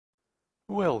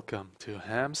Welcome to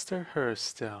Hamster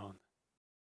Hearthstone.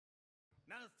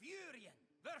 Malfurion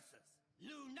versus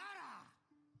Lunara.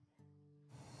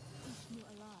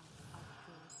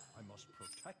 I must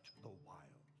protect the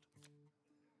wild.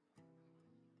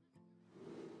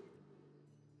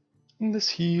 This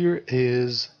here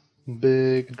is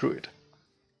Big Druid.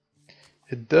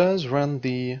 It does run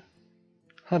the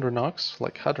Hadronox,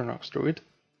 like Hadronox Druid,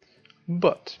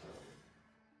 but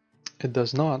it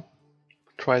does not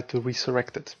try to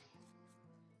resurrect it.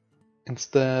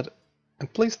 Instead,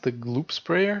 it plays the Gloop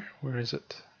Sprayer, where is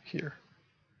it? Here.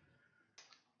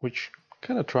 Which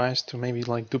kind of tries to maybe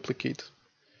like duplicate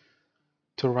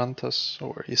Tarantas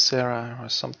or Ysera or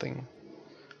something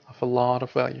of a lot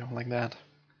of value like that.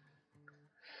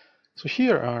 So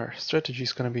here our strategy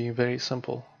is going to be very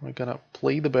simple. We're going to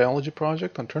play the Biology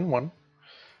Project on turn 1,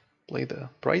 play the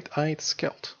Bright-Eyed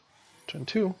Scout turn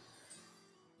 2,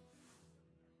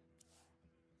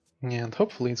 and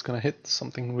hopefully it's going to hit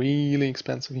something really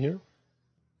expensive here,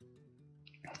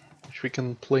 which we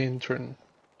can play in turn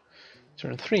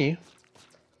 3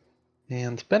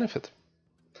 and benefit.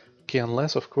 Okay,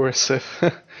 unless of course if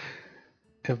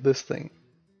if this thing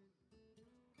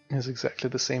is exactly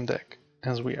the same deck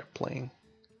as we are playing,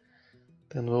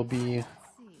 then we'll be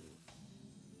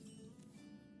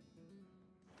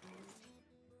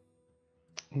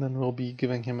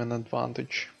giving him an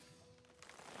advantage.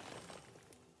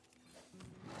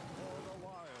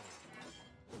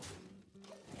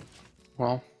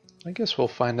 Well, I guess we'll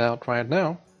find out right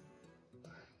now.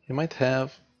 He might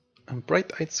have a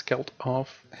Bright-Eyed Scout of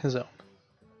his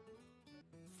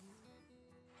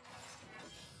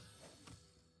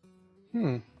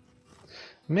own.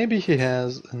 Maybe he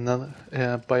has another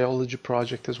biology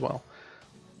project as well,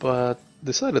 but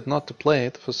decided not to play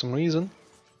it for some reason.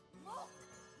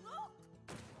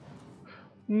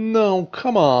 No,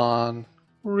 come on!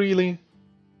 Really?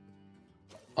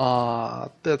 Ah,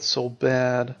 that's so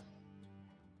bad.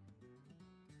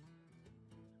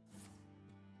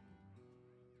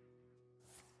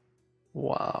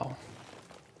 Wow.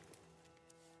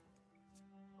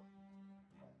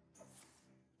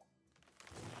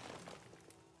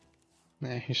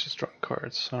 Yeah, he's just drawing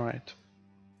cards. Alright.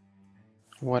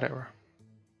 Whatever.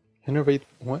 Innervate.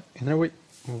 What? Innervate.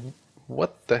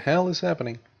 What the hell is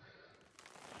happening?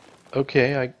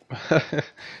 Okay,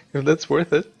 if that's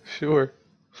worth it, sure.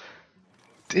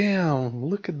 Damn,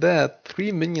 look at that.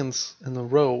 3 minions in a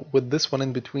row with this one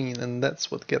in between, and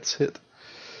that's what gets hit.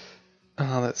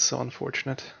 Ah, that's so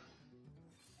unfortunate.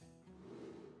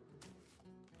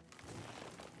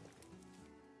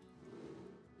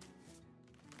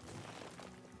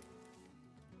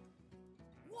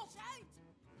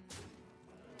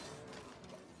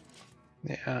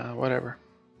 Yeah, whatever.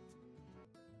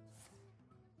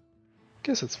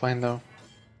 Guess it's fine though.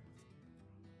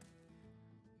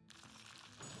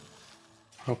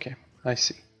 Okay, I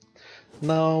see.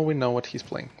 Now we know what he's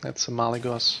playing. That's a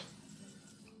Malygos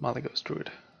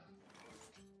Druid.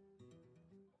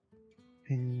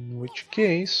 In which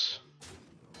case,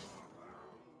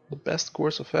 the best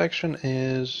course of action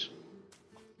is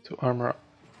to armor up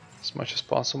as much as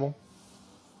possible.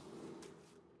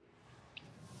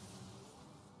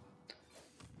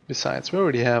 Besides, we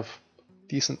already have a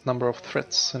decent number of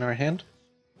threats in our hand,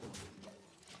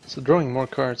 so drawing more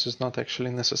cards is not actually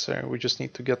necessary. We just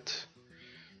need to get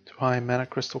to high mana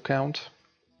crystal count.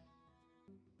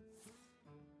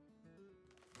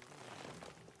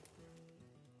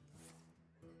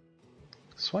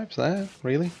 Swipes that?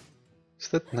 Really? Is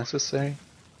that necessary?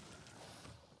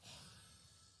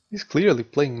 He's clearly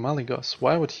playing Malygos.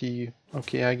 Why would he...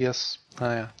 Okay, I guess...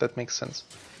 Ah yeah, that makes sense.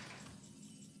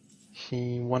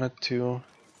 He wanted to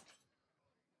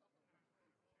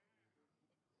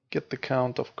get the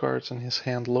count of cards in his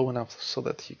hand low enough so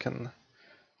that he can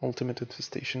ultimate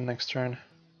infestation next turn.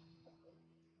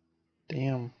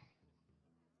 Damn.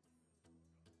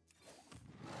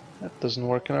 That doesn't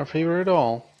work in our favor at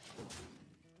all.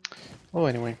 Oh,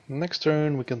 anyway, next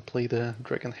turn we can play the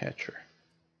Dragon Hatcher.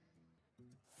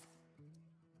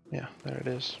 Yeah, there it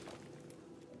is.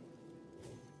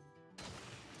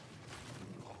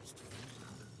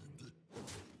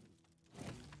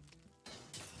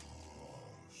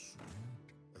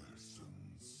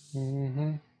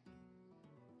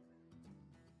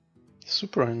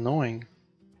 Super annoying.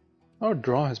 Our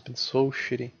draw has been so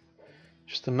shitty.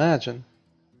 Just imagine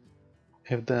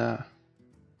if the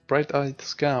Bright-Eyed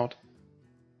Scout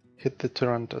hit the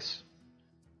Tarantas.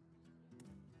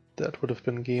 That would have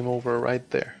been game over right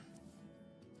there.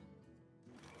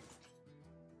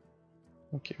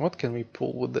 Okay, what can we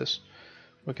pull with this?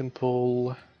 We can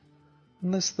pull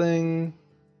this thing.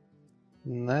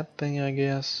 that thing, I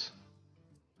guess.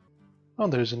 Oh,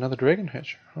 there's another dragon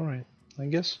hatcher. Alright, I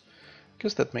guess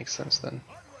that makes sense then.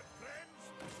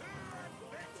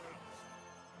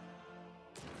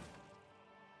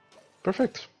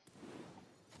 Perfect.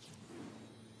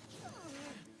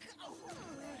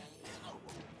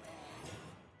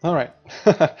 Alright,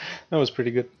 that was pretty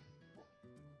good.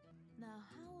 Now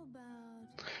how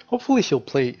about... Hopefully he'll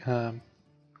play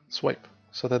swipe,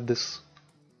 so that this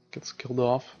gets killed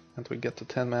off and we get to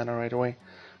 10 mana right away.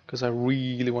 Because I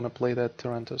really want to play that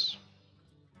Tarantus.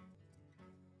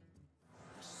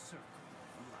 The circle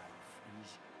of life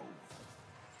is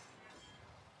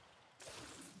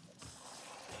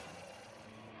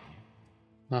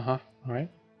over. Uh-huh, alright.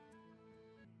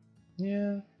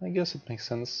 Yeah, I guess it makes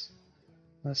sense.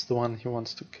 That's the one he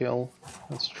wants to kill.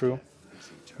 That's true.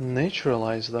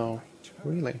 Naturalize though,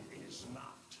 really.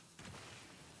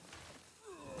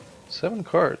 7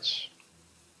 cards.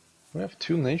 We have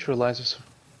 2 naturalizers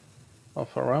of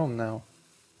around now.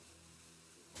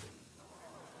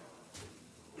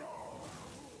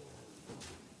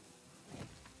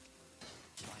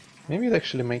 Maybe it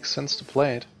actually makes sense to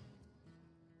play it.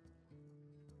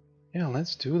 Yeah,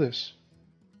 let's do this.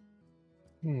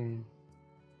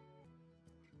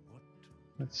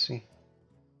 Let's see.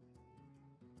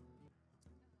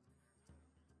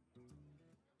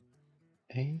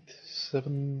 Eight,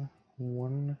 7,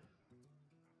 1.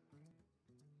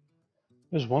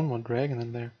 There's one more dragon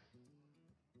in there.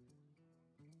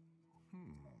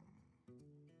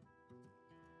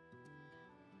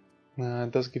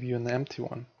 It does give you an empty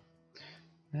one.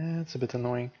 That's a bit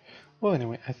annoying. Well,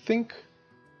 anyway, I think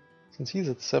since he's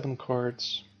at 7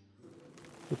 cards,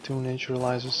 the 2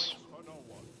 naturalizes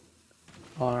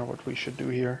are what we should do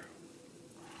here.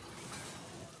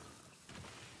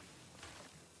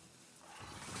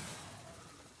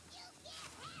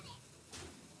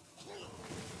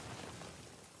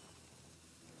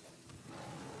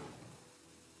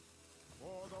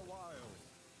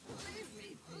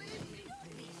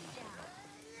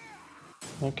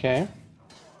 Okay.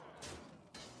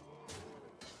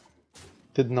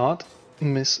 Did not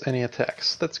miss any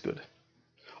attacks. That's good.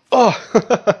 Oh!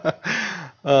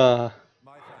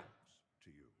 My thanks to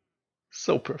you.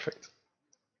 So perfect.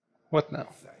 What now?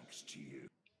 Thanks to you.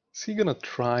 Is he gonna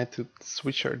try to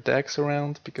switch our decks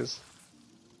around? Because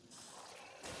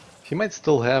he might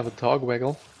still have a dog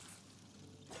waggle.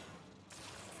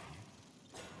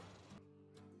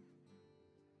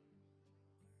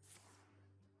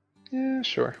 Yeah,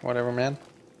 sure, whatever, man.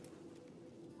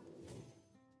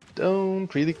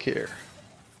 Don't really care.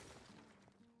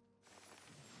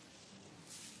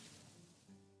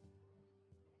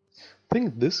 I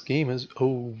think this game is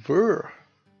over.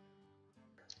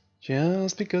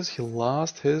 Just because he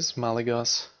lost his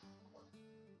Malagos.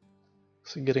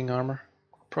 Is he getting armor?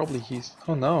 Probably he's...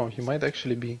 Oh no, he might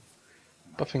actually be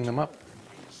buffing them up.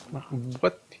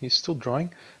 What? He's still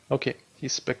drawing? Okay,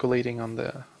 he's speculating on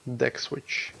the deck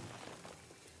switch.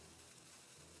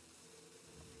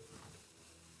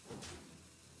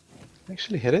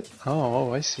 Actually hit it?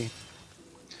 Oh, I see.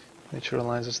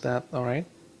 Naturalizes that, alright.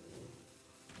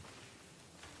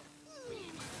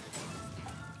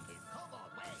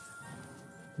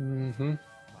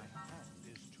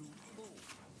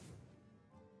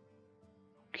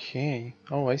 Okay,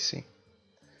 oh, I see.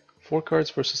 4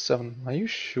 cards versus 7. Are you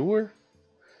sure?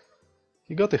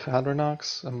 You got the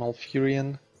Hadronox, a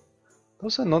Malfurion.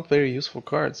 Those are not very useful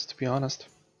cards, to be honest.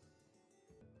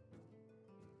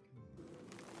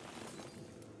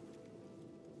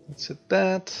 Let's hit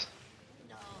that.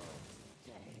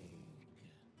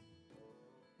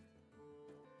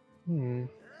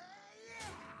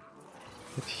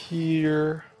 Hit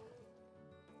here.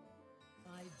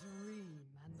 I dream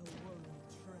and the world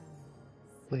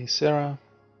trembles. Play Sarah.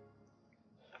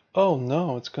 Oh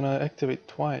no, it's gonna activate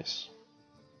twice.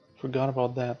 Forgot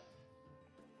about that.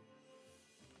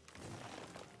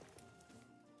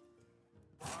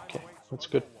 Okay, that's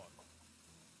good.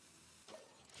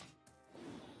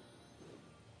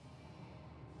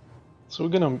 So we're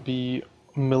gonna be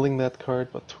milling that card,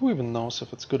 but who even knows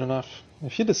if it's good enough?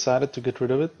 If he decided to get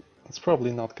rid of it, it's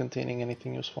probably not containing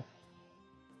anything useful.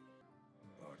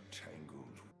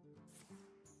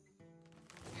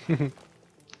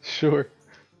 Sure.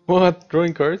 What?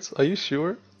 Drawing cards? Are you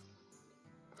sure?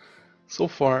 So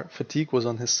far, fatigue was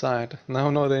on his side. Now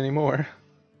not anymore.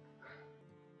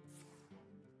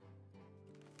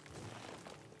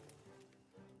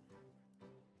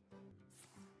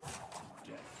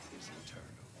 Death is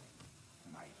eternal.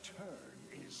 My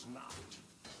turn is not.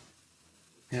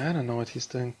 Yeah, I don't know what he's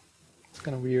doing. It's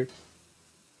kind of weird.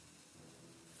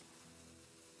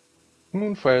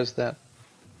 Moonfire is that.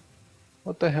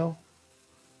 What the hell?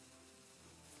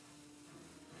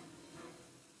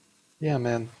 Yeah,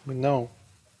 man, we know.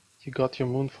 You got your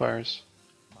moonfires.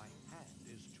 My hand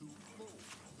is too full.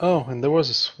 Oh, and there was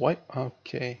a swipe.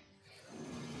 Okay.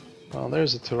 Well,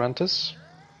 there's a Tarantus.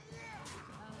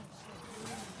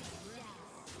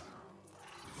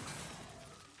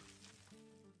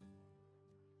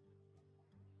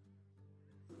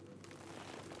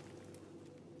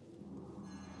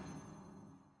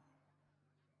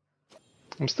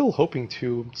 I'm still hoping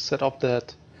to set up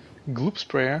that gloop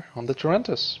sprayer on the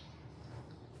Tarantus.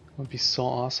 Would be so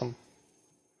awesome.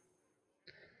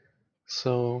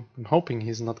 So I'm hoping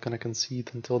he's not gonna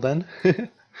concede until then.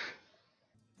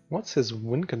 What's his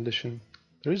win condition?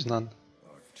 There is none.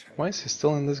 Why is he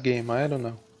still in this game? I don't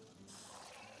know.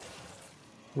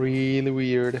 Really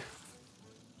weird.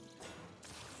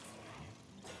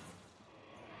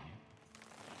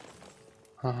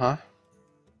 Uh-huh.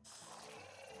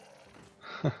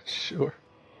 Sure.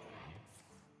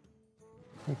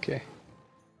 Okay.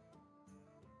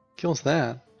 Kills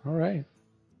that. Alright.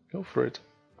 Go for it.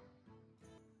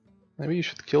 Maybe you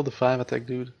should kill the 5 attack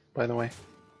dude, by the way.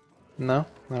 No?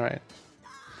 Alright.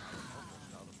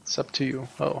 It's up to you.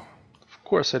 Oh, of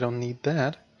course I don't need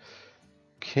that.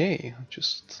 Okay,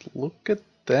 just look at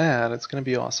that. It's gonna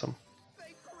be awesome.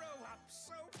 They grow up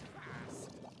so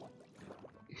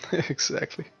fast.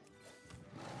 Exactly.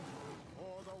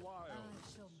 For the wild.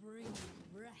 I shall bring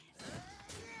you rest.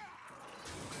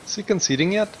 Is he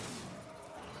conceding yet?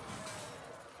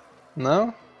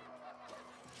 No?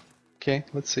 Okay,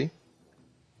 let's see.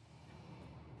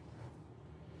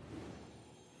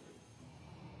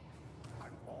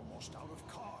 I'm almost out of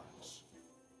cards.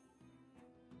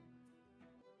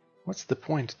 What's the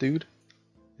point, dude?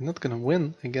 You're not gonna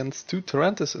win against 2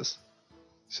 Tarantuses.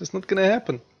 It's just not gonna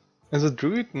happen. As a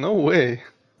druid? No way.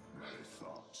 My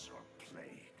thoughts are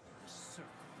plagued with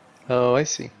circling Oh, I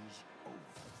see. over.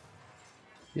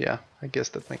 Yeah, I guess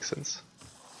that makes sense.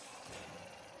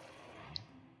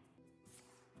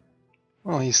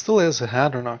 Well, he still has a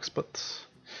Hadronox, but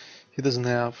he doesn't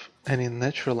have any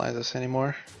naturalizers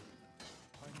anymore.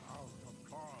 I'm out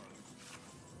of cards.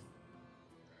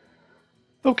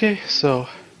 Okay, so...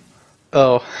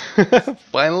 Oh,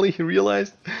 finally he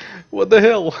realized? What the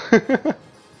hell?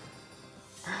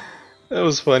 That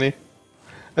was funny.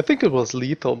 I think it was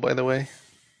lethal, by the way.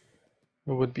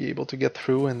 We would be able to get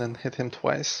through and then hit him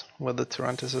twice with the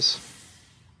Tarantuses.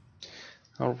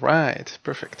 Alright,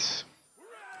 perfect.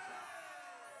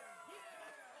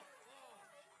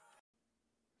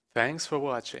 Thanks for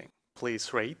watching.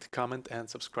 Please rate, comment and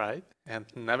subscribe. And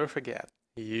never forget,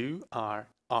 you are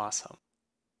awesome.